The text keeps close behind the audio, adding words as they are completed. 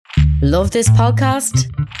Love this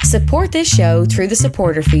podcast? Support this show through the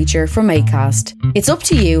supporter feature from Acast. It's up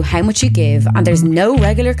to you how much you give and there's no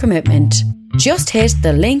regular commitment. Just hit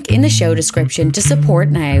the link in the show description to support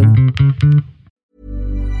now.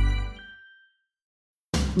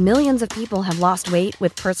 Millions of people have lost weight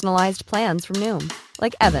with personalized plans from Noom.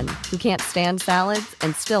 Like Evan, who can't stand salads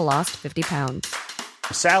and still lost 50 pounds.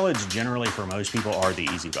 Salads generally for most people are the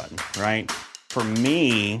easy button, right? For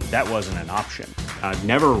me, that wasn't an option. I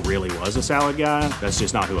never really was a salad guy. That's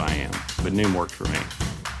just not who I am. But Noom worked for me.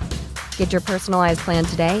 Get your personalized plan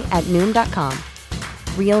today at Noom.com.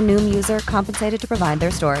 Real Noom user compensated to provide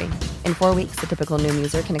their story. In 4 weeks, the typical Noom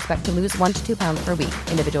user can expect to lose 1 to 2 pounds per week.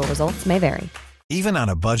 Individual results may vary. Even on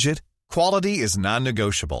a budget, quality is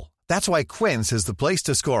non-negotiable. That's why Quince is the place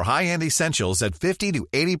to score high-end essentials at 50 to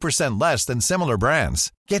 80% less than similar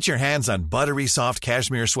brands. Get your hands on buttery soft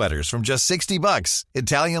cashmere sweaters from just $60,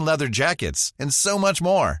 Italian leather jackets, and so much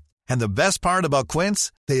more. And the best part about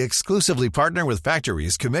Quince, they exclusively partner with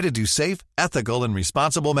factories committed to safe, ethical, and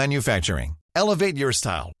responsible manufacturing. Elevate your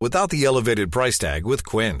style without the elevated price tag with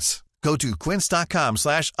Quince. Go to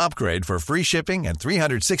quince.com/upgrade for free shipping and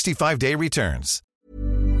 365-day returns.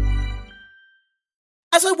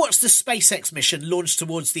 As I watched the SpaceX mission launch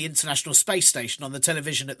towards the International Space Station on the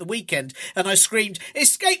television at the weekend, and I screamed,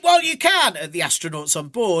 "Escape while you can!" at the astronauts on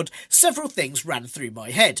board, several things ran through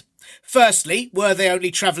my head. Firstly, were they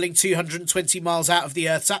only travelling 220 miles out of the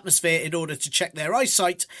Earth's atmosphere in order to check their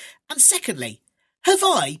eyesight? And secondly, have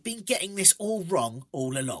I been getting this all wrong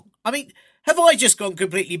all along? I mean, have I just gone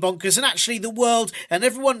completely bonkers and actually the world and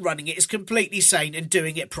everyone running it is completely sane and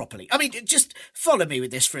doing it properly? I mean, just follow me with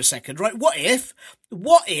this for a second, right? What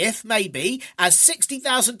if maybe, as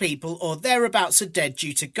 60,000 people or thereabouts are dead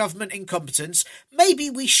due to government incompetence, maybe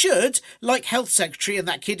we should, like Health Secretary and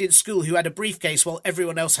that kid in school who had a briefcase while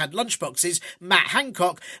everyone else had lunchboxes, Matt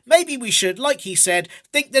Hancock, maybe we should, like he said,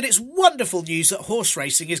 think that it's wonderful news that horse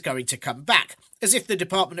racing is going to come back, as if the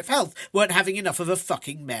Department of Health weren't having enough of a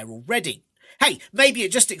fucking mare already. Hey, maybe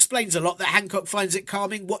it just explains a lot that Hancock finds it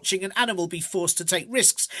calming watching an animal be forced to take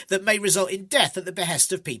risks that may result in death at the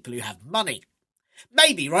behest of people who have money.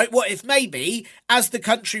 Maybe, right? What if maybe, as the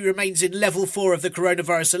country remains in level 4 of the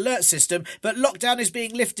coronavirus alert system, but lockdown is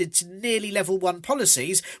being lifted to nearly level 1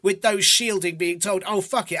 policies, with those shielding being told, oh,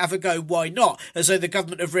 fuck it, have a go, why not? As though the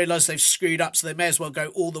government have realised they've screwed up, so they may as well go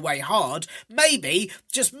all the way hard. Maybe,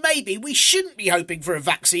 just maybe, we shouldn't be hoping for a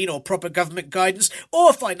vaccine or proper government guidance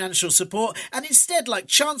or financial support, and instead, like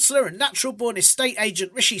Chancellor and natural-born estate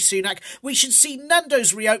agent Rishi Sunak, we should see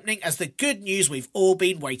Nando's reopening as the good news we've all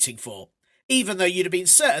been waiting for. Even though you'd have been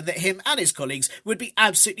certain that him and his colleagues would be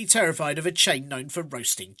absolutely terrified of a chain known for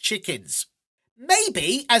roasting chickens.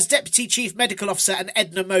 Maybe, as Deputy Chief Medical Officer and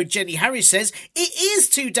Edna Mode Jenny Harris says, it is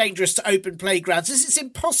too dangerous to open playgrounds as it's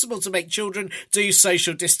impossible to make children do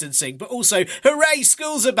social distancing. But also, hooray,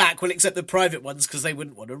 schools are back, well, except the private ones because they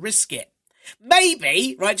wouldn't want to risk it.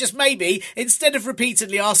 Maybe, right, just maybe, instead of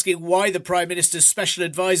repeatedly asking why the Prime Minister's special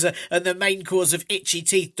advisor and the main cause of itchy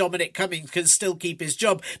teeth, Dominic Cummings, can still keep his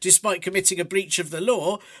job despite committing a breach of the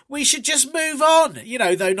law, we should just move on,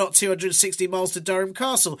 though not 260 miles to Durham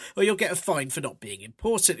Castle, or you'll get a fine for not being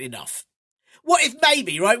important enough. What if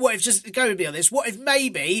maybe, right, just go with me on this, what if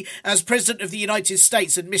maybe, as President of the United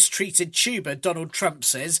States and mistreated tuber Donald Trump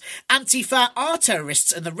says, Antifa are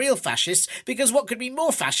terrorists and the real fascists, because what could be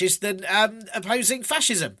more fascist than opposing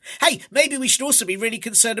fascism? Hey, maybe we should also be really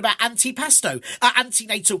concerned about anti-pasto. Are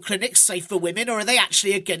antenatal clinics safe for women, or are they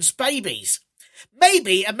actually against babies?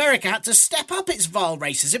 Maybe America had to step up its vile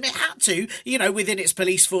racism. It had to, within its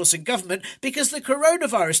police force and government, because the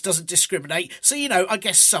coronavirus doesn't discriminate. So, I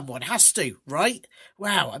guess someone has to, right?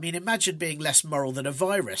 Wow, imagine being less moral than a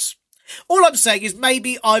virus. All I'm saying is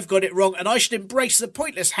maybe I've got it wrong and I should embrace the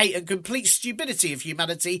pointless hate and complete stupidity of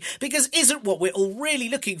humanity, because isn't what we're all really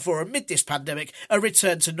looking for amid this pandemic a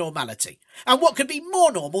return to normality? And what could be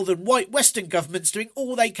more normal than white Western governments doing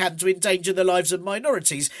all they can to endanger the lives of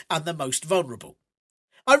minorities and the most vulnerable?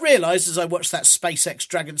 I realised as I watched that SpaceX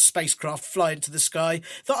Dragon spacecraft fly into the sky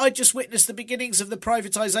that I'd just witnessed the beginnings of the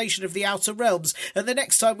privatisation of the outer realms, and the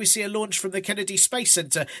next time we see a launch from the Kennedy Space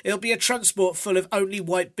Centre, it'll be a transport full of only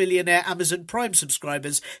white billionaire Amazon Prime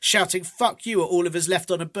subscribers shouting "fuck you" at all of us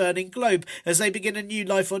left on a burning globe as they begin a new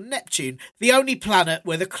life on Neptune, the only planet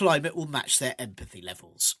where the climate will match their empathy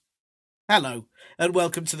levels. Hello, and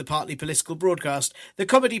welcome to the Partly Political Broadcast, the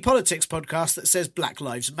comedy politics podcast that says Black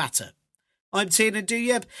Lives Matter. I'm Tiernan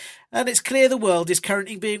Douieb, and it's clear the world is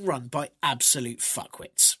currently being run by absolute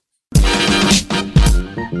fuckwits.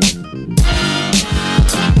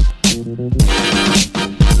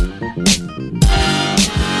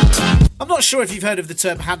 I'm not sure if you've heard of the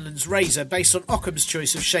term Hanlon's razor, based on Occam's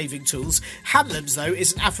choice of shaving tools. Hanlon's, though,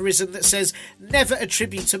 is an aphorism that says, never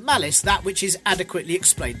attribute to malice that which is adequately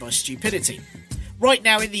explained by stupidity. Right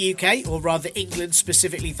now in the UK, or rather England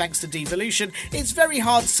specifically thanks to devolution, it's very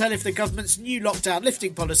hard to tell if the government's new lockdown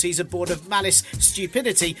lifting policies are born of malice,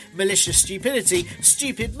 stupidity, malicious stupidity,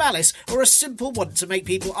 stupid malice, or a simple want to make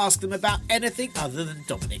people ask them about anything other than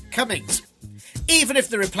Dominic Cummings. Even if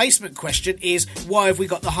the replacement question is, why have we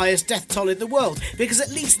got the highest death toll in the world? Because at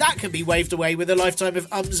least that can be waved away with a lifetime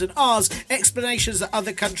of ums and ahs, explanations that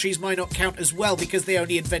other countries might not count as well because they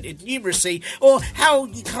only invented numeracy, or how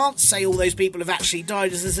you can't say all those people have actually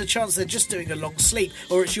died as there's a chance they're just doing a long sleep,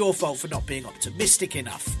 or it's your fault for not being optimistic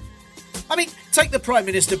enough. I mean, take the Prime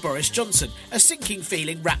Minister Boris Johnson, a sinking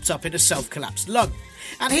feeling wrapped up in a self-collapsed lung,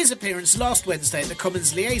 and his appearance last Wednesday at the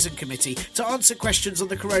Commons Liaison Committee to answer questions on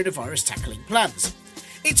the coronavirus tackling plans.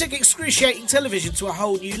 It took excruciating television to a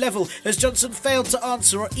whole new level as Johnson failed to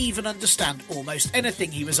answer or even understand almost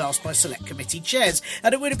anything he was asked by select committee chairs,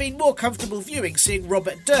 and it would have been more comfortable viewing seeing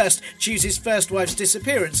Robert Durst choose his first wife's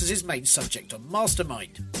disappearance as his main subject on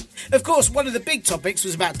Mastermind. Of course, one of the big topics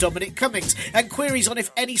was about Dominic Cummings and queries on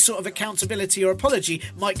if any sort of accountability or apology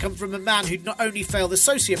might come from a man who'd not only failed the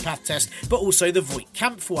sociopath test but also the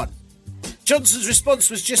Voight-Kampff one. Johnson's response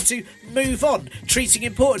was just to move on, treating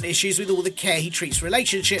important issues with all the care he treats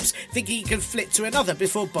relationships, thinking he can flit to another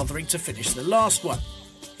before bothering to finish the last one.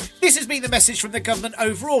 This has been the message from the government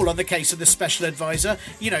overall on the case of the special advisor,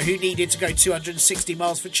 who needed to go 260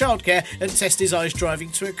 miles for childcare and test his eyes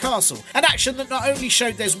driving to a castle. An action that not only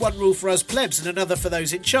showed there's one rule for us plebs and another for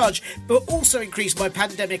those in charge, but also increased my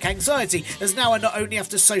pandemic anxiety, as now I not only have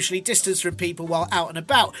to socially distance from people while out and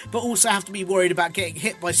about, but also have to be worried about getting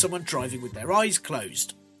hit by someone driving with their eyes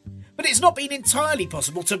closed. But it's not been entirely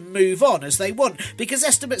possible to move on as they want, because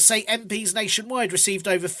estimates say MPs nationwide received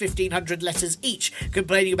over 1,500 letters each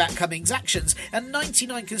complaining about Cummings' actions, and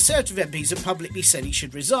 99 Conservative MPs have publicly said he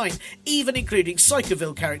should resign, even including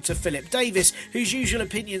Psychoville character Philip Davis, whose usual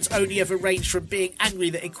opinions only ever range from being angry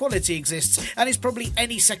that equality exists and is probably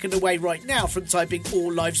any second away right now from typing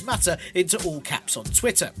All Lives Matter into all caps on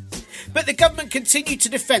Twitter. But the government continued to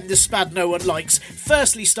defend the SPAD no one likes,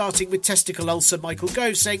 firstly starting with testicle ulcer Michael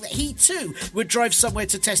Gove saying that he too would drive somewhere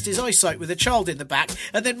to test his eyesight with a child in the back,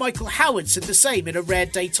 and then Michael Howard said the same in a rare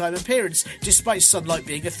daytime appearance, despite sunlight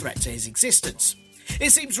being a threat to his existence.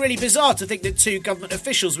 It seems really bizarre to think that two government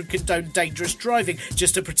officials would condone dangerous driving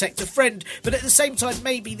just to protect a friend, but at the same time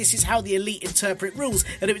maybe this is how the elite interpret rules,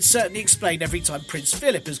 and it would certainly explain every time Prince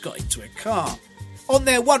Philip has got into a car. On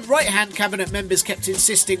their one right-hand cabinet members kept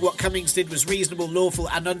insisting what Cummings did was reasonable, lawful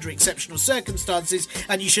and under exceptional circumstances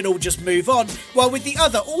and you should all just move on, while with the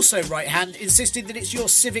other, also right-hand, insisted that it's your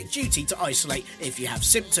civic duty to isolate if you have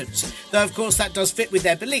symptoms. Though of course that does fit with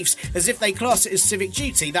their beliefs, as if they class it as civic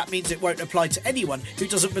duty that means it won't apply to anyone who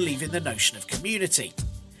doesn't believe in the notion of community.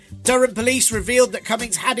 Durham police revealed that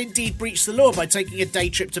Cummings had indeed breached the law by taking a day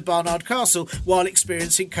trip to Barnard Castle while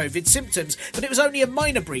experiencing COVID symptoms, but it was only a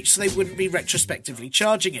minor breach so they wouldn't be retrospectively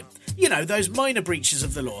charging him. Those minor breaches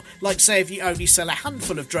of the law, like say if you only sell a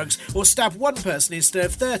handful of drugs or stab one person instead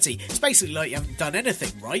of 30. It's basically like you haven't done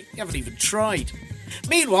anything, right? You haven't even tried.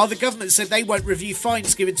 Meanwhile, the government said they won't review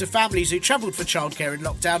fines given to families who travelled for childcare in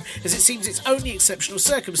lockdown, as it seems it's only exceptional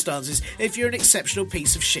circumstances if you're an exceptional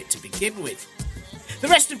piece of shit to begin with. The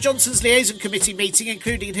rest of Johnson's liaison committee meeting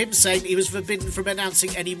included him saying he was forbidden from announcing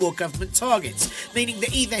any more government targets, meaning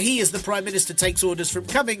that either he as the Prime Minister takes orders from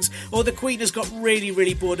Cummings or the Queen has got really,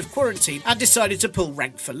 really bored of quarantine and decided to pull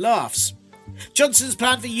rank for laughs. Johnson's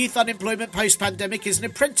plan for youth unemployment post-pandemic is an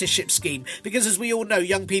apprenticeship scheme because, as we all know,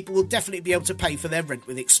 young people will definitely be able to pay for their rent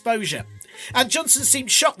with exposure. And Johnson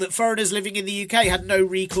seemed shocked that foreigners living in the UK had no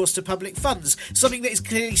recourse to public funds, something that is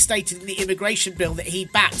clearly stated in the immigration bill that he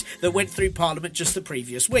backed that went through Parliament just the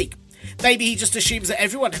previous week. Maybe he just assumes that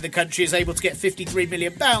everyone in the country is able to get £53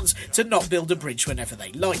 million to not build a bridge whenever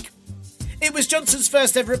they like. It was Johnson's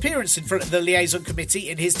first ever appearance in front of the liaison committee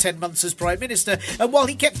in his 10 months as Prime Minister, and while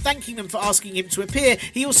he kept thanking them for asking him to appear,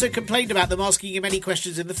 he also complained about them asking him any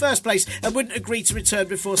questions in the first place and wouldn't agree to return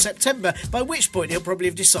before September, by which point he'll probably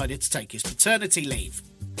have decided to take his paternity leave.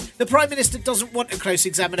 The Prime Minister doesn't want a close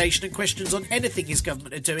examination and questions on anything his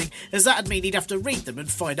government are doing, as that'd mean he'd have to read them and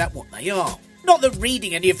find out what they are. Not that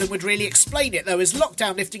reading any of them would really explain it, though, as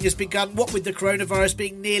lockdown lifting has begun, what with the coronavirus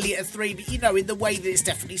being nearly at a 3, but in the way that it's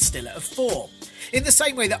definitely still at a 4. In the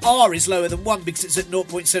same way that R is lower than 1 because it's at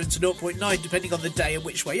 0.7 to 0.9, depending on the day and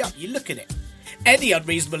which way up you look at it. Any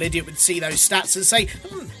unreasonable idiot would see those stats and say,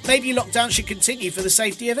 maybe lockdown should continue for the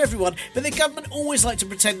safety of everyone, but the government always like to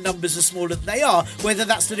pretend numbers are smaller than they are, whether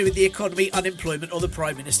that's to do with the economy, unemployment or the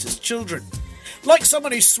Prime Minister's children. Like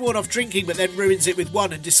someone who's sworn off drinking but then ruins it with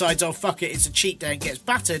one and decides, oh fuck it, it's a cheat day and gets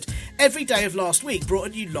battered, every day of last week brought a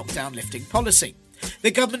new lockdown lifting policy.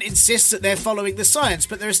 The government insists that they're following the science,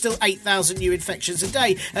 but there are still 8,000 new infections a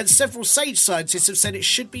day, and several sage scientists have said it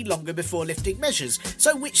should be longer before lifting measures.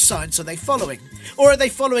 So which science are they following? Or are they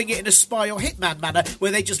following it in a spy or hitman manner,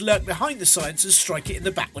 where they just lurk behind the science and strike it in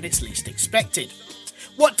the back when it's least expected?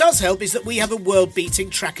 What does help is that we have a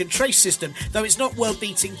world-beating track and trace system, though it's not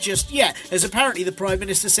world-beating just yet, as apparently the Prime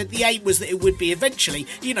Minister said the aim was that it would be eventually,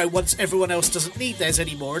 once everyone else doesn't need theirs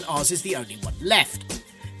anymore and ours is the only one left.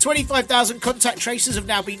 25,000 contact tracers have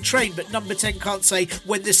now been trained, but Number 10 can't say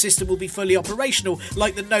when the system will be fully operational,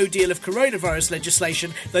 like the no deal of coronavirus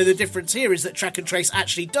legislation, though the difference here is that track and trace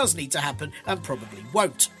actually does need to happen and probably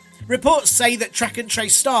won't. Reports say that track and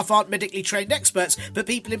trace staff aren't medically trained experts, but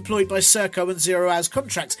people employed by Serco and 0 Hours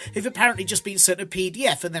contracts who've apparently just been sent a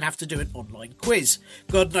PDF and then have to do an online quiz.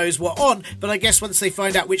 God knows what on, but I guess once they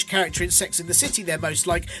find out which character in Sex and the City they're most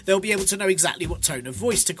like, they'll be able to know exactly what tone of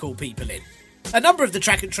voice to call people in. A number of the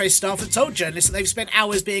track and trace staff have told journalists that they've spent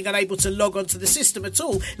hours being unable to log onto the system at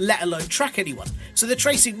all, let alone track anyone. So the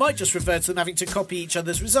tracing might just refer to them having to copy each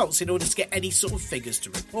other's results in order to get any sort of figures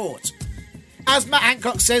to report. As Matt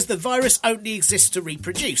Hancock says, the virus only exists to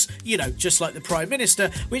reproduce, just like the Prime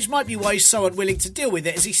Minister, which might be why he's so unwilling to deal with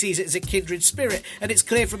it, as he sees it as a kindred spirit, and it's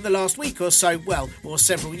clear from the last week or so, or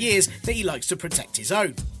several years, that he likes to protect his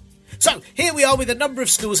own. So, here we are with a number of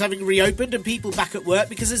schools having reopened and people back at work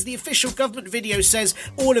because, as the official government video says,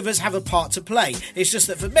 all of us have a part to play. It's just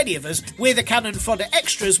that for many of us, we're the cannon fodder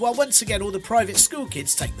extras, while once again all the private school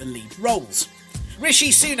kids take the lead roles. Rishi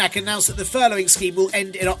Sunak announced that the furloughing scheme will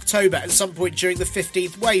end in October at some point during the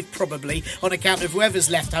 15th wave, probably, on account of whoever's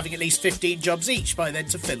left having at least 15 jobs each by then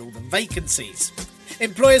to fill all the vacancies.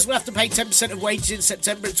 Employers will have to pay 10% of wages in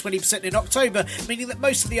September and 20% in October, meaning that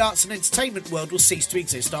most of the arts and entertainment world will cease to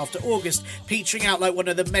exist after August, petering out like one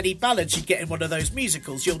of the many ballads you'd get in one of those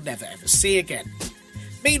musicals you'll never ever see again.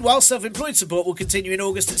 Meanwhile, self-employed support will continue in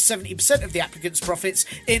August at 70% of the applicants' profits,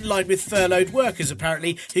 in line with furloughed workers,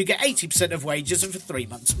 apparently, who get 80% of wages and for 3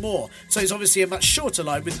 months more. So it's obviously a much shorter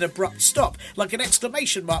line with an abrupt stop, like an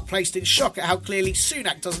exclamation mark placed in shock at how clearly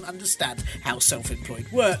Sunak doesn't understand how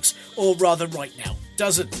self-employed works, or rather right now,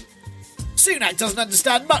 doesn't. Sunak doesn't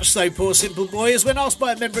understand much though, poor simple boy, as when asked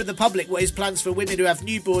by a member of the public what his plans for women who have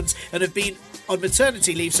newborns and have been on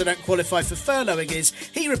maternity leave so don't qualify for furloughing is,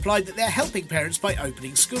 he replied that they're helping parents by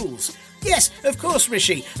opening schools. Yes, of course,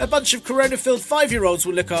 Rishi. A bunch of corona-filled 5-year-olds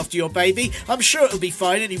will look after your baby. I'm sure it'll be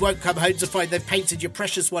fine and you won't come home to find they've painted your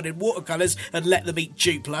precious one in watercolours and let them eat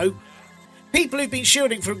Duplo. People who've been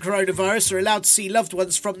shielding from coronavirus are allowed to see loved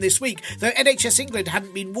ones from this week, though NHS England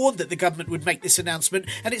hadn't been warned that the government would make this announcement,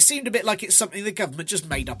 and it seemed a bit like it's something the government just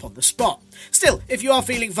made up on the spot. Still, if you are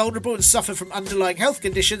feeling vulnerable and suffer from underlying health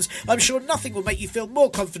conditions, I'm sure nothing will make you feel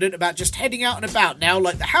more confident about just heading out and about now,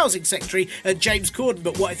 like the Housing Secretary and James Corden,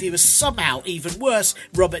 but what if he was somehow even worse,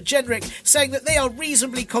 Robert Jenrick, saying that they are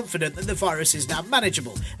reasonably confident that the virus is now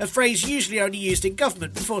manageable, a phrase usually only used in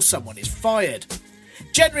government before someone is fired.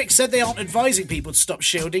 Jenrick said they aren't advising people to stop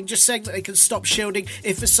shielding, just saying that they can stop shielding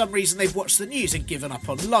if for some reason they've watched the news and given up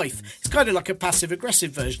on life. It's kind of like a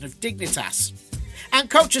passive-aggressive version of Dignitas. And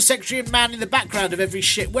Culture Secretary and man in the background of every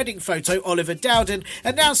shit wedding photo, Oliver Dowden,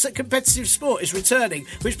 announced that competitive sport is returning,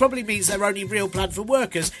 which probably means their only real plan for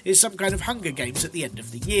workers is some kind of Hunger Games at the end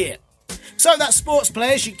of the year. So that's sports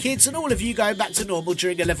players, you kids, and all of you going back to normal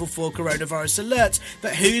during a level 4 coronavirus alert.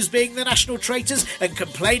 But who's being the national traitors and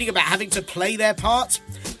complaining about having to play their part?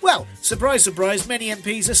 Well, surprise, surprise, many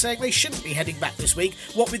MPs are saying they shouldn't be heading back this week,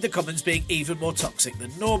 what with the Commons being even more toxic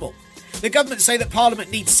than normal. The government say that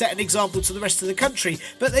Parliament needs to set an example to the rest of the country,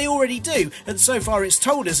 but they already do, and so far it's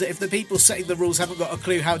told us that if the people setting the rules haven't got a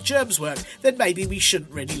clue how germs work, then maybe we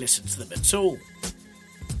shouldn't really listen to them at all.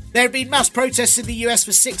 There have been mass protests in the US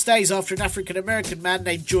for 6 days after an African-American man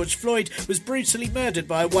named George Floyd was brutally murdered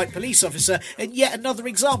by a white police officer, and yet another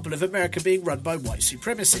example of America being run by white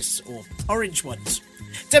supremacists, or orange ones.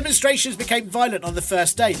 Demonstrations became violent on the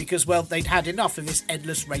first day because, well, they'd had enough of this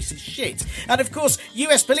endless racist shit. And of course,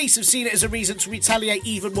 US police have seen it as a reason to retaliate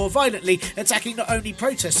even more violently, attacking not only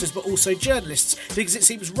protesters but also journalists, because it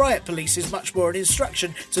seems riot police is much more an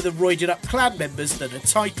instruction to the roided up Klan members than a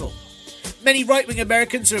title. Many right-wing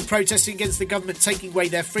Americans who are protesting against the government taking away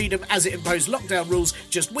their freedom as it imposed lockdown rules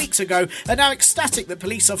just weeks ago are now ecstatic that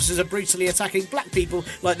police officers are brutally attacking black people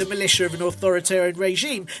like the militia of an authoritarian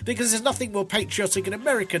regime, because there's nothing more patriotic and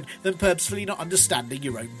American than purposefully not understanding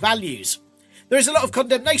your own values. There is a lot of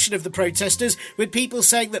condemnation of the protesters, with people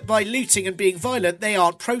saying that by looting and being violent, they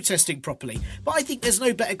aren't protesting properly. But I think there's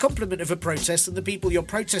no better compliment of a protest than the people you're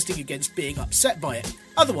protesting against being upset by it.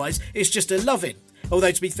 Otherwise, it's just a love-in.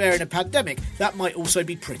 Although, to be fair, in a pandemic, that might also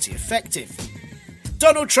be pretty effective.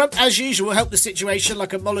 Donald Trump, as usual, helped the situation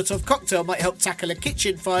like a Molotov cocktail might help tackle a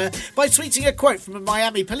kitchen fire by tweeting a quote from a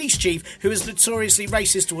Miami police chief who was notoriously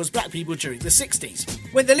racist towards black people during the 60s.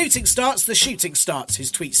 "When the looting starts, the shooting starts," his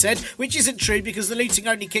tweet said, which isn't true because the looting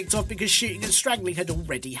only kicked off because shooting and strangling had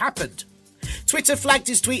already happened. Twitter flagged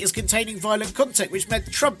his tweet as containing violent content, which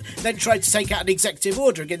meant Trump then tried to take out an executive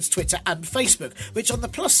order against Twitter and Facebook, which on the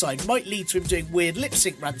plus side might lead to him doing weird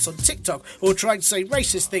lip-sync rants on TikTok or trying to say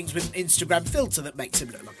racist things with an Instagram filter that makes him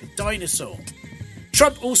look like a dinosaur.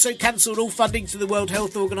 Trump also cancelled all funding to the World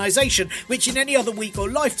Health Organization, which in any other week or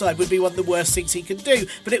lifetime would be one of the worst things he can do,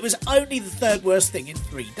 but it was only the third worst thing in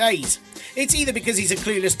 3 days. It's either because he's a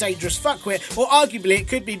clueless, dangerous fuckwit, or arguably it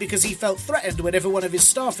could be because he felt threatened whenever one of his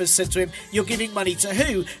staffers said to him, "You're giving money to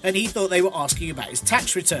who?" and he thought they were asking about his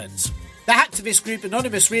tax returns. The hacktivist group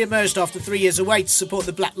Anonymous re-emerged after 3 years away to support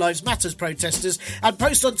the Black Lives Matter protesters and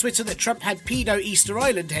post on Twitter that Trump had pedo Easter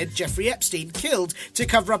Island head Jeffrey Epstein killed to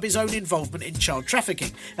cover up his own involvement in child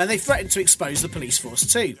trafficking, and they threatened to expose the police force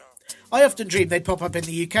too. I often dreamed they'd pop up in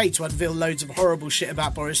the UK to unveil loads of horrible shit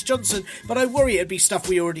about Boris Johnson, but I worry it'd be stuff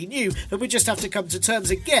we already knew, and we'd just have to come to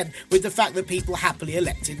terms again with the fact that people happily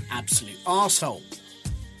elect an absolute arsehole.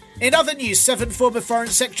 In other news, 7 former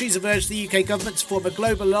foreign secretaries have urged the UK government to form a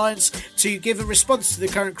global alliance to give a response to the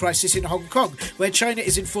current crisis in Hong Kong, where China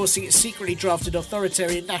is enforcing its secretly drafted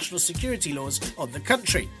authoritarian national security laws on the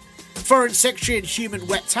country. Foreign Secretary and Human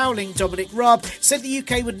Wet Toweling Dominic Raab said the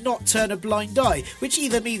UK would not turn a blind eye, which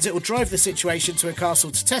either means it will drive the situation to a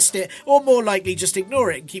castle to test it, or more likely just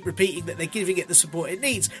ignore it and keep repeating that they're giving it the support it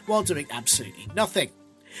needs while doing absolutely nothing.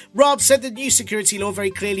 Raab said the new security law very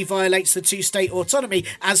clearly violates the two-state autonomy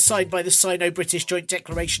as signed by the Sino-British Joint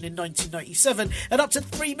Declaration in 1997, and up to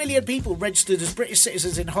 3 million people registered as British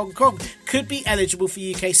citizens in Hong Kong could be eligible for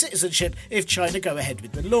UK citizenship if China go ahead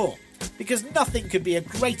with the law. Because nothing could be a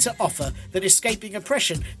greater offer than escaping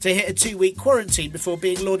oppression to hit a 2-week quarantine before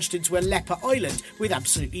being launched into a leper island with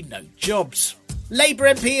absolutely no jobs. Labour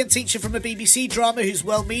MP and teacher from a BBC drama who's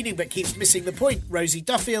well-meaning but keeps missing the point, Rosie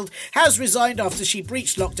Duffield, has resigned after she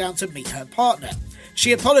breached lockdown to meet her partner.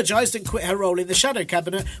 She apologised and quit her role in the shadow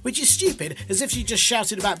cabinet, which is stupid, as if she just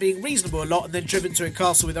shouted about being reasonable a lot and then driven to a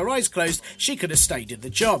castle with her eyes closed, she could have stayed in the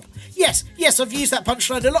job. Yes, I've used that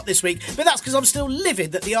punchline a lot this week, but that's because I'm still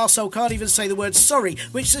livid that the arsehole can't even say the word sorry,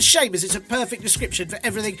 which is a shame as it's a perfect description for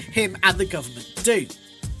everything him and the government do.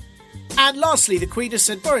 And lastly, the Queen has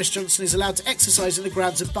said Boris Johnson is allowed to exercise in the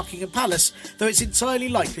grounds of Buckingham Palace, though it's entirely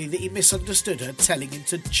likely that he misunderstood her, telling him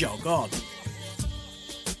to jog on.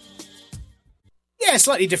 Yeah,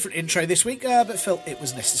 slightly different intro this week, but felt it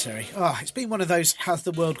was necessary. It's been one of those has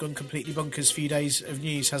the world gone completely bonkers few days of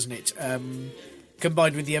news, hasn't it?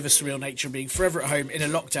 Combined with the ever surreal nature of being forever at home in a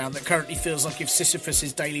lockdown that currently feels like if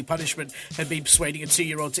Sisyphus' daily punishment had been persuading a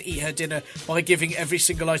 2-year-old to eat her dinner by giving every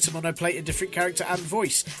single item on her plate a different character and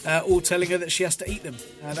voice, all telling her that she has to eat them.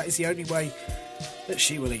 That is the only way that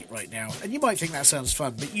she will eat right now. And you might think that sounds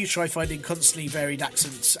fun, but you try finding constantly varied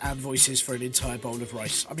accents and voices for an entire bowl of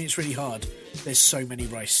rice. I mean, it's really hard. There's so many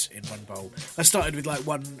rice in one bowl. I started with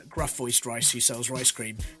one gruff-voiced rice who sells rice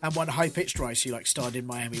cream and one high-pitched rice who starred in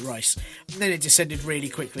Miami Rice. And then it descended really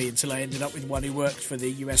quickly until I ended up with one who worked for the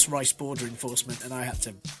US Rice Border Enforcement, and I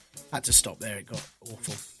had to stop there. It got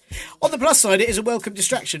awful. On the plus side, it is a welcome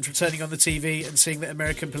distraction from turning on the TV and seeing that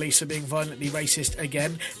American police are being violently racist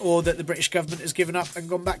again, or that the British government has given up and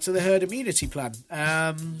gone back to the herd immunity plan.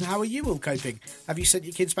 How are you all coping? Have you sent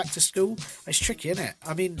your kids back to school? It's tricky, isn't it?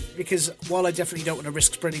 I mean, because while I definitely don't want to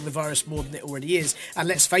risk spreading the virus more than it already is, and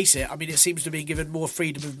let's face it, I mean, it seems to be given more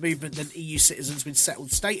freedom of movement than EU citizens with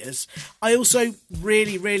settled status, I also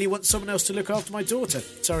really, really want someone else to look after my daughter.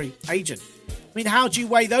 Sorry, agent. I mean, how do you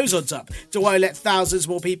weigh those odds up? Do I let thousands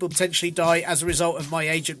more people potentially die as a result of my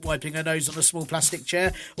agent wiping her nose on a small plastic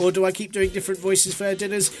chair? Or do I keep doing different voices for her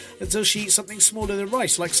dinners until she eats something smaller than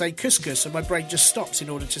rice, like, say, couscous, and my brain just stops in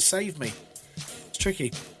order to save me? It's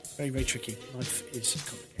tricky. Very, very tricky. Life is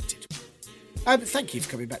complicated. Thank you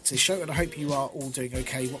for coming back to the show, and I hope you are all doing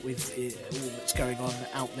okay, what with all that's going on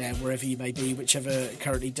out there, wherever you may be, whichever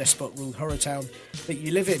currently despot-ruled horror town that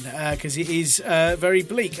you live in, because it is very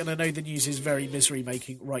bleak, and I know the news is very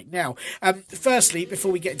misery-making right now. Firstly,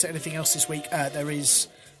 before we get into anything else this week, there is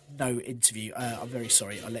no interview. I'm very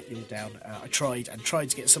sorry, I let you all down. I tried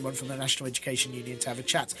to get someone from the National Education Union to have a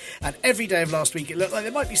chat, and every day of last week it looked like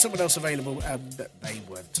there might be someone else available, but they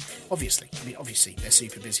weren't. Obviously they're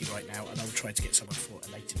super busy right now, and I'll try to get someone for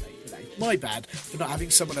a later date. But my bad for not having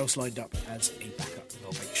someone else lined up as a backup, and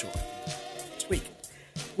I'll make sure I do that next week.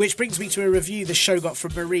 Which brings me to a review the show got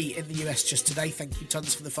from Marie in the US just today. Thank you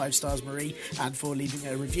tons for the 5 stars, Marie, and for leaving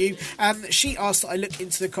a review. She asked that I look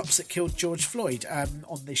into the cops that killed George Floyd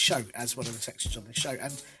on this show, as one of the sections on this show.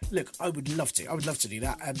 And look, I would love to do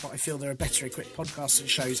that, but I feel there are better equipped podcasts and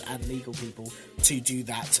shows and legal people to do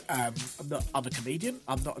that. I'm a comedian,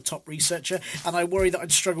 I'm not a top researcher, and I worry that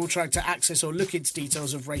I'd struggle trying to access or look into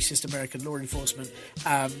details of racist American law enforcement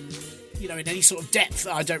in any sort of depth.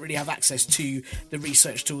 I don't really have access to the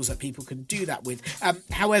research tools that people can do that with.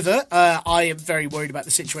 However, I am very worried about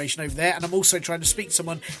the situation over there, and I'm also trying to speak to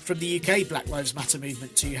someone from the UK Black Lives Matter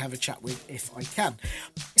movement to have a chat with if I can.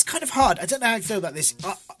 It's kind of hard. I don't know how I feel about this.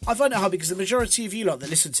 I find it hard because the majority of you lot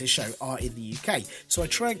that listen to this show are in the UK, so I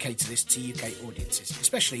try and cater this to UK audiences,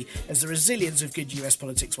 especially as there are zillions of good US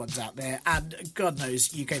politics ones out there, and God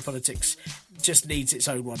knows UK politics just needs its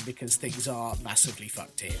own one because things are massively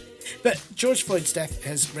fucked here. But George Floyd's death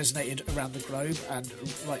has resonated around the globe, and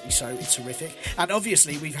rightly so. It's horrific, and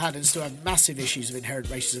obviously we've had and still have massive issues of inherent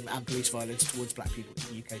racism and police violence towards black people in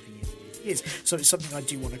the UK for years and years, so it's something I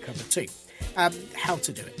do want to cover too. How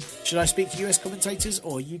to do it. Should I speak to US commentators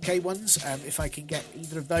or UK ones, if I can get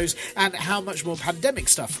either of those? And how much more pandemic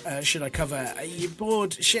stuff should I cover? Are you bored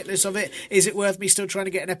shitless of it? Is it worth me still trying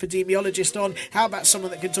to get an epidemiologist on? How about someone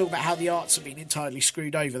that can talk about how the arts have been entirely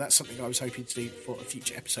screwed over? That's something I was hoping to do for a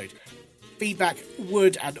future episode. Feedback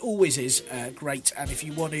would and always is great, and if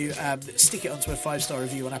you want to stick it onto a 5-star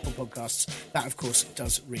review on Apple Podcasts, that of course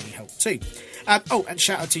does really help too. And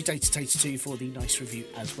shout out to Data2 for the nice review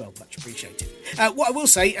as well, much appreciated. What I will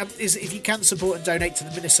say is if you can support and donate to the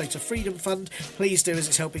Minnesota Freedom Fund, please do, as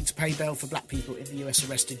it's helping to pay bail for black people in the US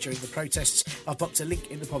arrested during the protests. I've popped a link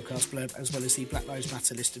in the podcast blurb, as well as the Black Lives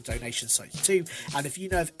Matter list of donation sites too, and if you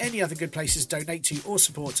know of any other good places to donate to or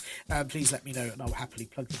support, please let me know and I'll happily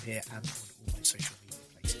plug them here and all my social media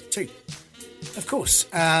places too. Of course,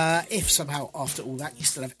 if somehow after all that you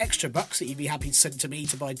still have extra bucks that you'd be happy to send to me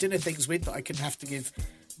to buy dinner things with that I can have to give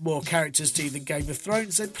more characters to than Game of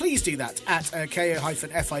Thrones, then please do that at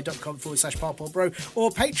ko-fi.com/parpolbro or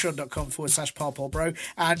patreon.com/parpolbro.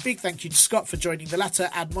 And big thank you to Scott for joining the latter,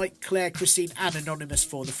 and Mike, Claire, Christine and Anonymous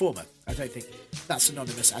for the former. I don't think that's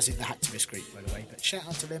Anonymous as in the Hacktivist group, by the way, but shout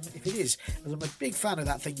out to them if it is, as I'm a big fan of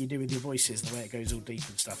that thing you do with your voices, the way it goes all deep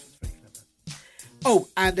and stuff. It's very clever. Oh,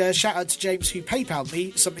 and shout out to James, who PayPal'd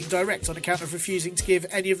me something direct on account of refusing to give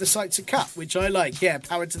any of the sites a cut, which I like. Yeah,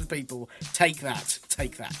 power to the people. Take that.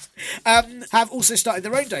 Have also started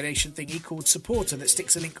their own donation thingy called Supporter that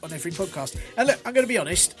sticks a link on every podcast. And look, I'm going to be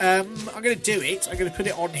honest, I'm going to do it. I'm going to put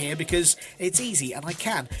it on here because it's easy and I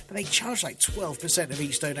can. But they charge like 12% of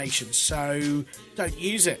each donation, so don't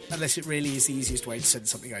use it unless it really is the easiest way to send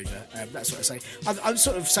something over. That's what I say. I'm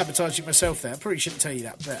sort of sabotaging myself there. I probably shouldn't tell you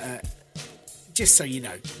that, but just so you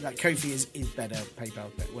know, like Ko-fi is better, PayPal,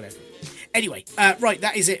 but whatever. Anyway, right,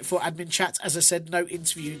 that is it for admin chat. As I said, no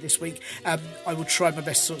interview this week. I will try my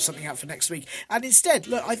best to sort something out for next week. And instead,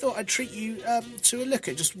 look, I thought I'd treat you to a look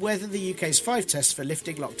at just whether the UK's 5 tests for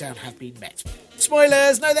lifting lockdown have been met.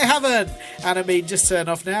 Spoilers! No, they haven't! And I mean, just turn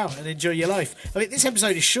off now and enjoy your life. I mean, this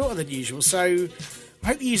episode is shorter than usual, so I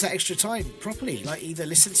hope you use that extra time properly, like either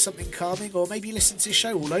listen to something calming or maybe listen to the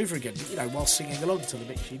show all over again, you know, while singing along to the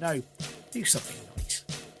bits you know. Do something nice.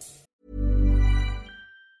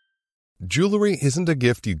 Jewelry isn't a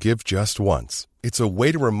gift you give just once. It's a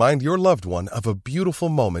way to remind your loved one of a beautiful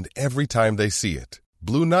moment every time they see it.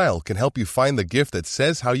 Blue Nile can help you find the gift that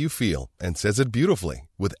says how you feel and says it beautifully,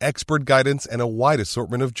 with expert guidance and a wide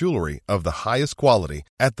assortment of jewelry of the highest quality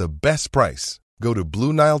at the best price. Go to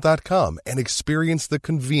BlueNile.com and experience the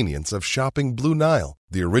convenience of shopping Blue Nile,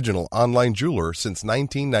 the original online jeweler since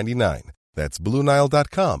 1999. That's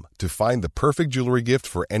BlueNile.com to find the perfect jewelry gift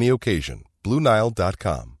for any occasion.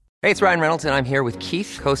 BlueNile.com. Hey, it's Ryan Reynolds, and I'm here with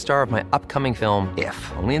Keith, co-star of my upcoming film, If,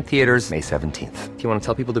 only in theaters May 17th. Do you want to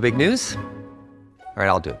tell people the big news? All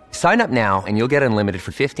right, I'll do it. Sign up now and you'll get unlimited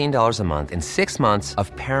for $15 a month and 6 months of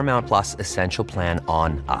Paramount Plus Essential Plan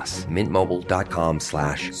on us.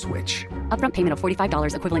 MintMobile.com/switch. Upfront payment of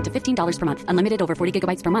 $45 equivalent to $15 per month. Unlimited over 40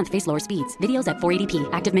 gigabytes per month. Face lower speeds. Videos at 480p.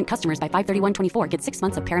 Active Mint customers by 531.24 get 6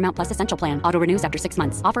 months of Paramount Plus Essential Plan. Auto renews after 6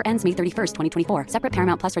 months. Offer ends May 31st, 2024. Separate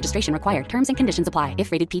Paramount Plus registration required. Terms and conditions apply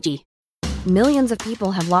if rated PG. Millions of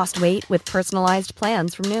people have lost weight with personalized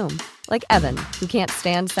plans from Noom. Like Evan, who can't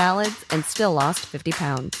stand salads and still lost 50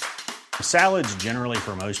 pounds. Salads generally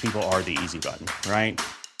for most people are the easy button, right?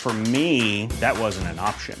 For me, that wasn't an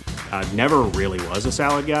option. I never really was a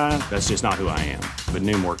salad guy. That's just not who I am. But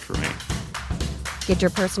Noom worked for me. Get your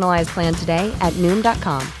personalized plan today at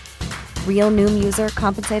Noom.com. Real Noom user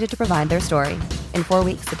compensated to provide their story. In 4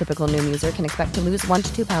 weeks, the typical Noom user can expect to lose 1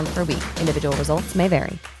 to 2 pounds per week. Individual results may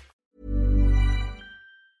vary.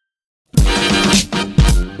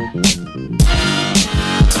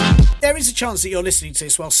 There is a chance that you're listening to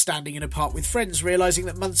this while standing in a park with friends, realising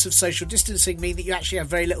that months of social distancing mean that you actually have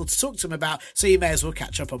very little to talk to them about, so you may as well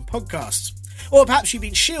catch up on podcasts. Or perhaps you've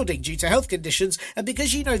been shielding due to health conditions, and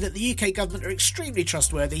because you know that the UK government are extremely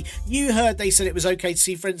trustworthy, you heard they said it was okay to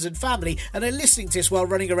see friends and family, and are listening to this while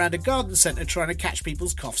running around a garden centre trying to catch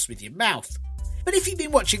people's coughs with your mouth. But if you've been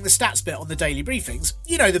watching the stats bit on the daily briefings,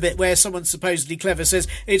 you know the bit where someone supposedly clever says,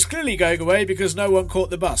 it's clearly going away because no one caught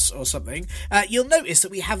the bus, or something. You'll notice that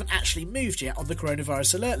we haven't actually moved yet on the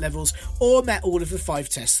coronavirus alert levels, or met all of the 5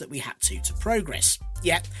 tests that we had to progress.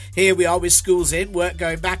 Yet, here we are with schools in, work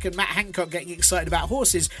going back, and Matt Hancock getting excited about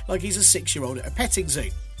horses like he's a 6-year-old at a petting zoo.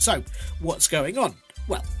 So, what's going on?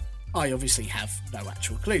 Well, I obviously have no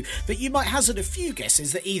actual clue, but you might hazard a few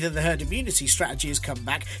guesses that either the herd immunity strategy has come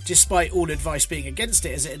back, despite all advice being against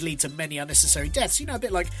it, as it'd lead to many unnecessary deaths, a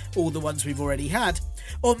bit like all the ones we've already had.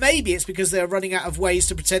 Or maybe it's because they're running out of ways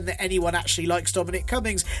to pretend that anyone actually likes Dominic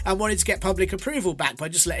Cummings and wanted to get public approval back by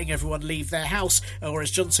just letting everyone leave their house, or as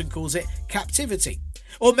Johnson calls it, captivity.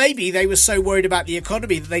 Or maybe they were so worried about the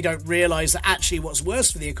economy that they don't realise that actually what's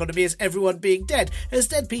worse for the economy is everyone being dead, as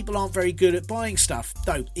dead people aren't very good at buying stuff,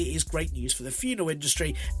 though it is great news for the funeral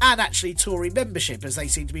industry and actually Tory membership, as they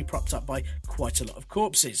seem to be propped up by quite a lot of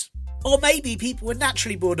corpses. Or maybe people were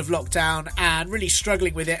naturally bored of lockdown and really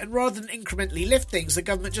struggling with it, and rather than incrementally lift things, the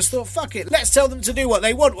government just thought, fuck it, let's tell them to do what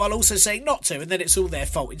they want while also saying not to, and then it's all their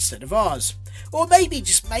fault instead of ours. Or maybe,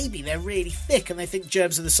 just maybe, they're really thick and they think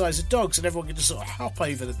germs are the size of dogs and everyone can just sort of hop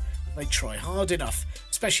over them if they try hard enough.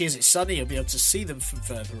 Especially as it's sunny, you'll be able to see them from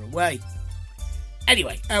further away.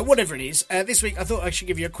 Anyway, whatever it is, this week I thought I should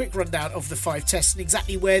give you a quick rundown of the 5 tests and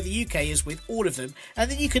exactly where the UK is with all of them, and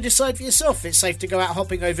then you can decide for yourself if it's safe to go out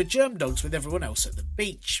hopping over germ dogs with everyone else at the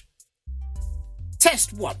beach.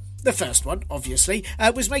 Test 1. The first one, obviously,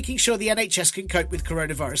 was making sure the NHS can cope with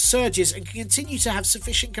coronavirus surges and can continue to have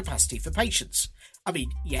sufficient capacity for patients. I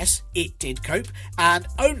mean, yes, it did cope, and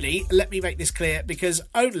only, let me make this clear, because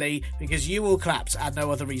you all clapped and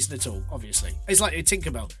no other reason at all, obviously. It's like a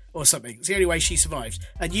Tinkerbell or something. It's the only way she survived.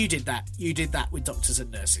 And you did that. You did that with doctors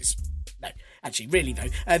and nurses. No, actually, really though,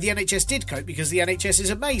 the NHS did cope because the NHS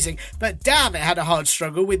is amazing, but damn, it had a hard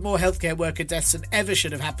struggle with more healthcare worker deaths than ever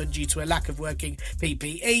should have happened due to a lack of working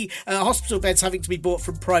PPE, hospital beds having to be bought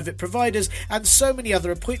from private providers, and so many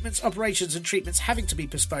other appointments, operations and treatments having to be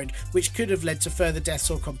postponed, which could have led to further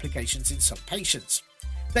deaths or complications in some patients.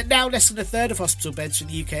 But now less than a third of hospital beds in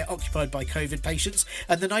the UK are occupied by COVID patients,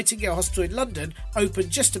 and the Nightingale Hospital in London,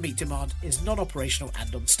 open just to meet demand, is non-operational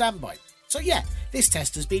and on standby. So yeah, this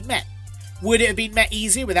test has been met. Would it have been met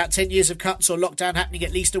easier without 10 years of cuts or lockdown happening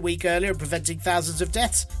at least a week earlier and preventing thousands of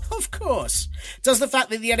deaths? Of course. Does the fact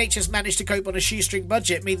that the NHS managed to cope on a shoestring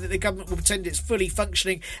budget mean that the government will pretend it's fully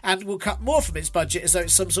functioning and will cut more from its budget as though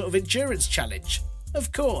it's some sort of endurance challenge?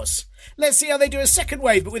 Of course. Let's see how they do a second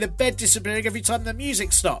wave, but with a bed disappearing every time the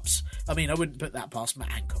music stops. I mean, I wouldn't put that past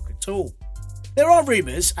Matt Hancock at all. There are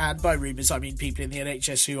rumours, and by rumours I mean people in the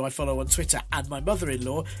NHS who I follow on Twitter and my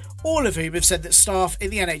mother-in-law, all of whom have said that staff in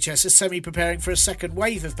the NHS are semi-preparing for a second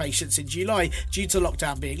wave of patients in July due to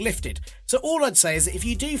lockdown being lifted. So all I'd say is that if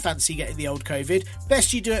you do fancy getting the old COVID,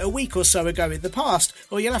 best you do it a week or so ago in the past,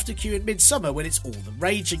 or you'll have to queue in midsummer when it's all the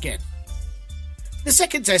rage again. The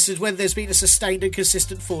second test is whether there's been a sustained and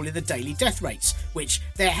consistent fall in the daily death rates, which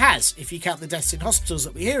there has if you count the deaths in hospitals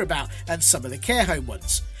that we hear about and some of the care home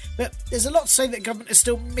ones. But there's a lot to say that government is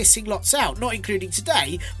still missing lots out, not including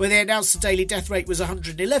today, where they announced the daily death rate was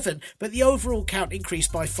 111, but the overall count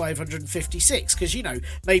increased by 556, because,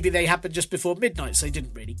 maybe they happened just before midnight, so they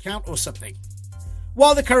didn't really count or something.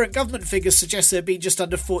 While the current government figures suggest there have been just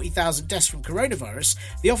under 40,000 deaths from coronavirus,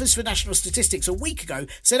 the Office for National Statistics a week ago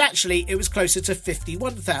said actually it was closer to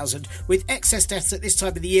 51,000, with excess deaths at this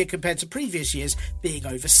time of the year compared to previous years being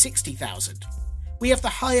over 60,000. We have the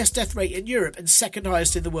highest death rate in Europe and second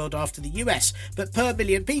highest in the world after the US, but per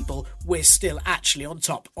million people, we're still actually on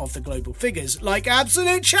top of the global figures, like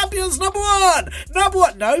absolute champions number one! Number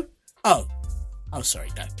one, no? Oh, sorry.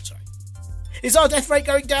 Is our death rate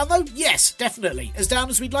going down though? Yes, definitely. As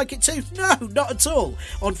down as we'd like it to? No, not at all.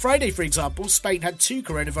 On Friday, for example, Spain had 2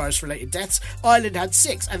 coronavirus-related deaths, Ireland had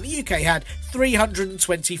 6, and the UK had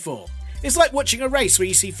 324. It's like watching a race where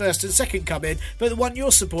you see first and second come in, but the one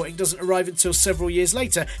you're supporting doesn't arrive until several years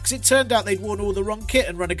later, because it turned out they'd worn all the wrong kit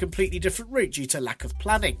and run a completely different route due to lack of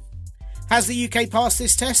planning. Has the UK passed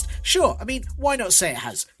this test? Sure, I mean, why not say it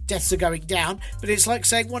has? Deaths are going down, but it's like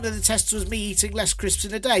saying one of the tests was me eating less crisps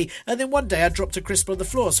in a day, and then one day I dropped a crisp on the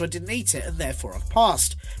floor so I didn't eat it, and therefore I've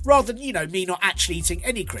passed. Rather than, me not actually eating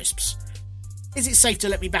any crisps. Is it safe to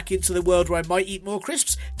let me back into the world where I might eat more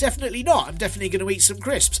crisps? Definitely not. I'm definitely going to eat some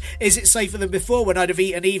crisps. Is it safer than before when I'd have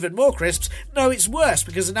eaten even more crisps? No, it's worse,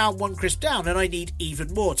 because now I'm 1 crisp down and I need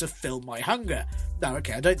even more to fill my hunger. No,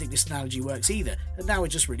 okay, I don't think this analogy works either, and now I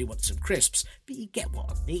just really want some crisps, but you get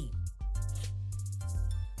what I mean.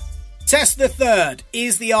 Test the third.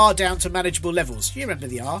 Is the R down to manageable levels? You remember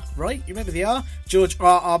the R, right? You remember the R? George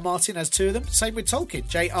R.R. Martin has 2 of them. Same with Tolkien.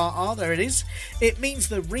 J.R.R. There it is. It means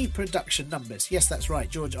the reproduction numbers. Yes, that's right.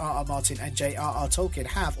 George R.R. Martin and J.R.R. Tolkien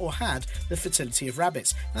have or had the fertility of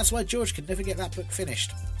rabbits. That's why George could never get that book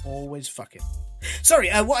finished. Always fucking. Sorry,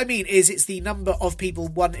 what I mean is it's the number of people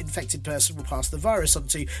one infected person will pass the virus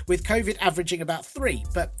onto, with COVID averaging about 3,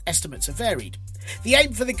 but estimates are varied. The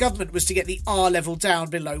aim for the government was to get the R level down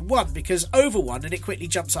below 1, because over 1 and it quickly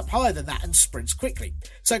jumps up higher than that and sprints quickly.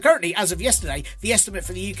 So currently, as of yesterday, the estimate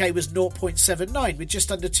for the UK was 0.79, with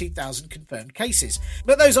just under 2,000 confirmed cases.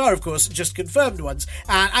 But those are, of course, just confirmed ones,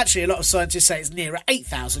 and actually a lot of scientists say it's nearer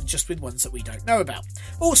 8,000 just with ones that we don't know about.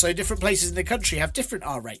 Also, different places in the country have different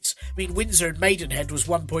R rates. I mean, Windsor and Maidenhead was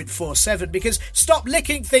 1.47 because stop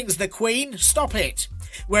licking things, the Queen, stop it.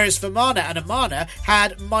 Whereas Fermanagh and Amana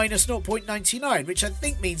had minus 0.99, which I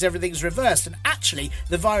think means everything's reversed, and actually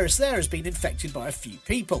the virus there has been infected by a few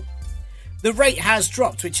people. The rate has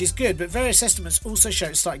dropped, which is good, but various estimates also show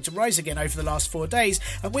it's starting to rise again over the last 4 days,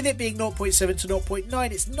 and with it being 0.7 to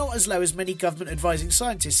 0.9, it's not as low as many government advising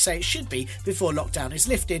scientists say it should be before lockdown is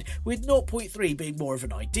lifted, with 0.3 being more of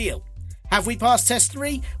an ideal. Have we passed test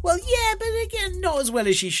 3? Well, yeah, but again, not as well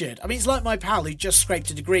as you should. I mean, it's like my pal who just scraped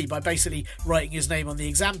a degree by basically writing his name on the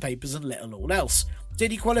exam papers and little all else.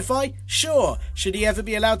 Did he qualify? Sure. Should he ever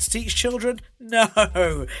be allowed to teach children?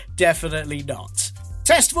 No, definitely not.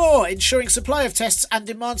 Test 4. Ensuring supply of tests and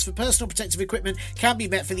demands for personal protective equipment can be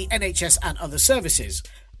met for the NHS and other services.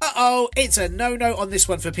 It's a no-no on this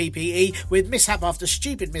one for PPE, with mishap after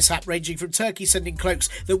stupid mishap ranging from Turkey sending cloaks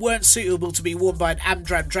that weren't suitable to be worn by an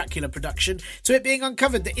Amdram Dracula production, to it being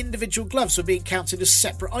uncovered that individual gloves were being counted as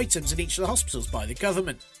separate items in each of the hospitals by the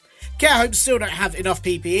government. Care homes still don't have enough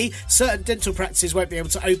PPE, certain dental practices won't be able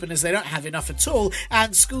to open as they don't have enough at all,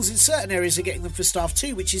 and schools in certain areas are getting them for staff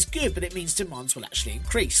too, which is good, but it means demands will actually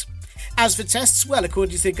increase. As for tests, well,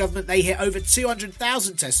 according to the government, they hit over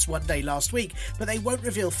 200,000 tests one day last week, but they won't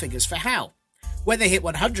reveal figures for how. When they hit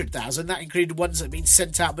 100,000, that included ones that have been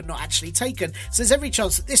sent out but not actually taken, so there's every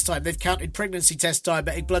chance that this time they've counted pregnancy tests,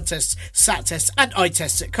 diabetic blood tests, SAT tests and eye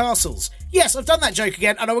tests at castles. Yes, I've done that joke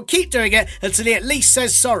again, and I will keep doing it until he at least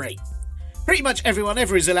says sorry. Pretty much everyone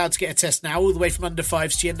ever is allowed to get a test now, all the way from under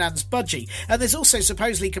 5s to your nan's budgie, and there's also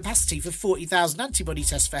supposedly capacity for 40,000 antibody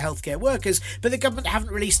tests for healthcare workers, but the government haven't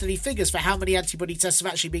released any figures for how many antibody tests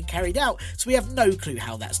have actually been carried out, so we have no clue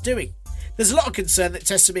how that's doing. There's a lot of concern that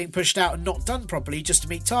tests are being pushed out and not done properly just to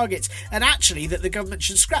meet targets, and actually that the government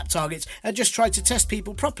should scrap targets and just try to test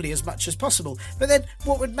people properly as much as possible. But then,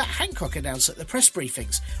 what would Matt Hancock announce at the press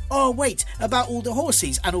briefings? Oh wait, about all the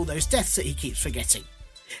horses and all those deaths that he keeps forgetting.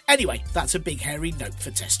 Anyway, that's a big hairy note for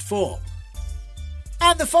test 4.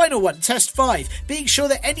 And the final one, test 5, being sure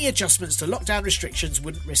that any adjustments to lockdown restrictions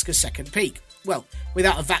wouldn't risk a second peak. Well,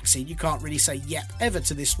 without a vaccine, you can't really say yep ever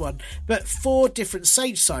to this one, but 4 different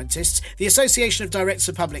SAGE scientists, the Association of Directors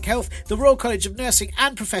of Public Health, the Royal College of Nursing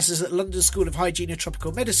and professors at London School of Hygiene and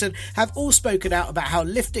Tropical Medicine have all spoken out about how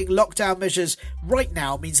lifting lockdown measures right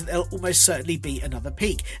now means that there'll almost certainly be another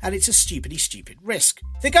peak, and it's a stupid risk.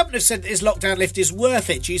 The government have said that this lockdown lift is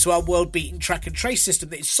worth it due to our world-beating track and trace system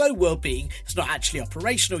that is so world-beating it's not actually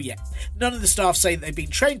operational yet. None of the staff say that they've been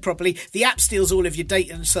trained properly, the app steals all of your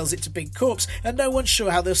data and sells it to Big Corps, and no one's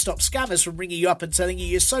sure how they'll stop scammers from ringing you up and telling you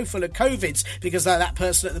you're so full of COVIDs because they're that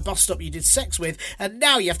person at the bus stop you did sex with, and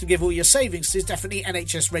now you have to give all your savings to his definitely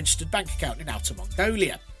NHS-registered bank account in Outer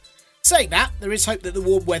Mongolia. Saying that, there is hope that the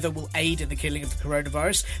warm weather will aid in the killing of the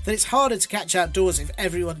coronavirus, that it's harder to catch outdoors if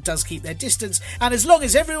everyone does keep their distance, and as long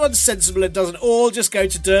as everyone's sensible and doesn't all just go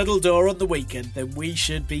to Durdle Door on the weekend, then we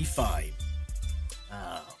should be fine.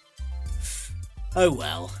 Oh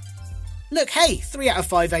well. Look, hey, 3 out of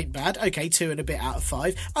 5 ain't bad. Okay, 2 and a bit out of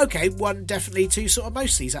 5. Okay, 1 definitely, 2 sort of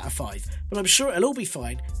mostly's out of 5. But I'm sure it'll all be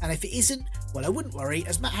fine, and if it isn't, well, I wouldn't worry,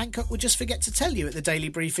 as Matt Hancock would just forget to tell you at the daily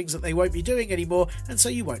briefings that they won't be doing anymore, and so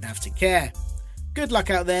you won't have to care. Good luck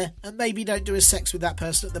out there, and maybe don't do a sex with that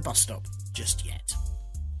person at the bus stop just yet.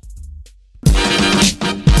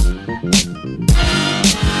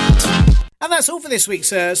 And that's all for this week's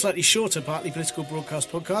slightly shorter, partly political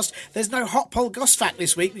broadcast podcast. There's no hot poll goss fact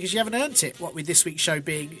this week because you haven't earned it. What with this week's show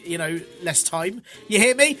being, less time. You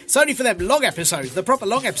hear me? It's only for them long episodes, the proper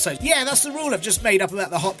long episodes. Yeah, that's the rule I've just made up about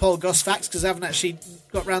the hot poll goss facts because I haven't actually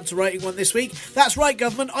got round to writing one this week. That's right,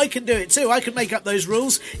 government. I can do it too. I can make up those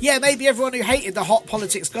rules. Yeah, maybe everyone who hated the hot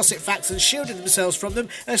politics gossip facts and shielded themselves from them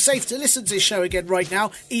are safe to listen to this show again right now,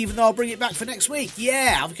 even though I'll bring it back for next week.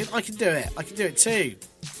 Yeah, I can do it. I can do it too.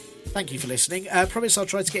 Thank you for listening. I promise I'll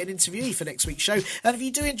try to get an interviewee for next week's show. And if you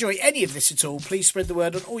do enjoy any of this at all, please spread the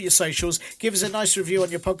word on all your socials, give us a nice review on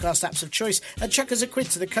your podcast apps of choice, and chuck us a quid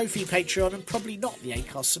to the Ko-fi Patreon and probably not the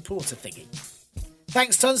Acast supporter thingy.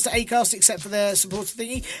 Thanks tons to Acast, except for their supporter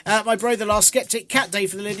thingy, my bro the Last Skeptic, Cat Day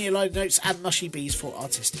for the linear line notes, and Mushy Bees for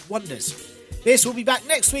artistic wonders. This will be back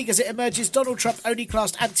next week as it emerges Donald Trump only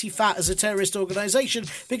classed Anti-Fat as a terrorist organisation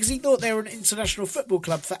because he thought they were an international football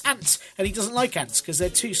club for ants, and he doesn't like ants because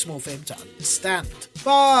they're too small for him to understand.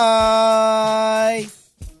 Bye!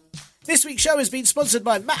 This week's show has been sponsored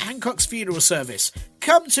by Matt Hancock's Funeral Service.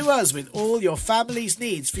 Come to us with all your family's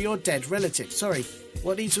needs for your dead relatives. Sorry,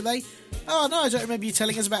 what needs were they? Oh no, I don't remember you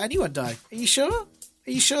telling us about anyone dying. Are you sure?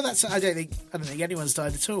 Are you sure that's... I don't think anyone's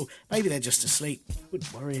died at all. Maybe they're just asleep.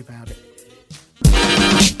 Wouldn't worry about it.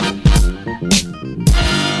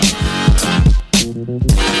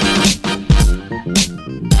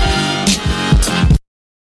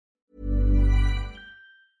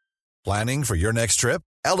 Planning for your next trip?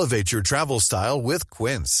 Elevate your travel style with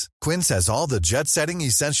Quince. Quince has all the jet-setting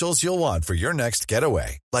essentials you'll want for your next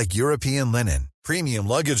getaway, like European linen, premium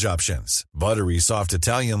luggage options, buttery soft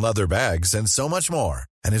Italian leather bags, and so much more.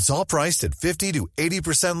 And it's all priced at 50 to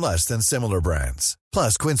 80% less than similar brands.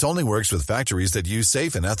 Plus, Quince only works with factories that use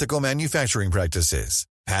safe and ethical manufacturing practices.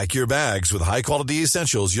 Pack your bags with high-quality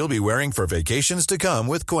essentials you'll be wearing for vacations to come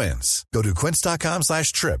with Quince. Go to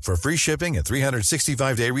quince.com/trip for free shipping and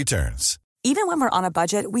 365-day returns. Even when we're on a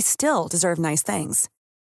budget, we still deserve nice things.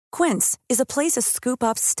 Quince is a place to scoop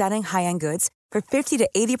up stunning high-end goods for 50 to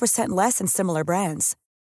 80% less than similar brands.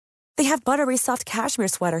 They have buttery soft cashmere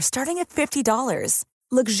sweaters starting at $50,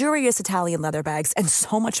 luxurious Italian leather bags, and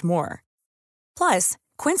so much more. Plus,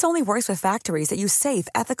 Quince only works with factories that use safe,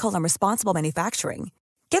 ethical, and responsible manufacturing.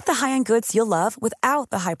 Get the high-end goods you'll love without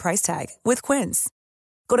the high price tag with Quince.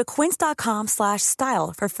 Go to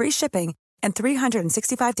quince.com/style for free shipping and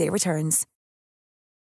 365-day returns.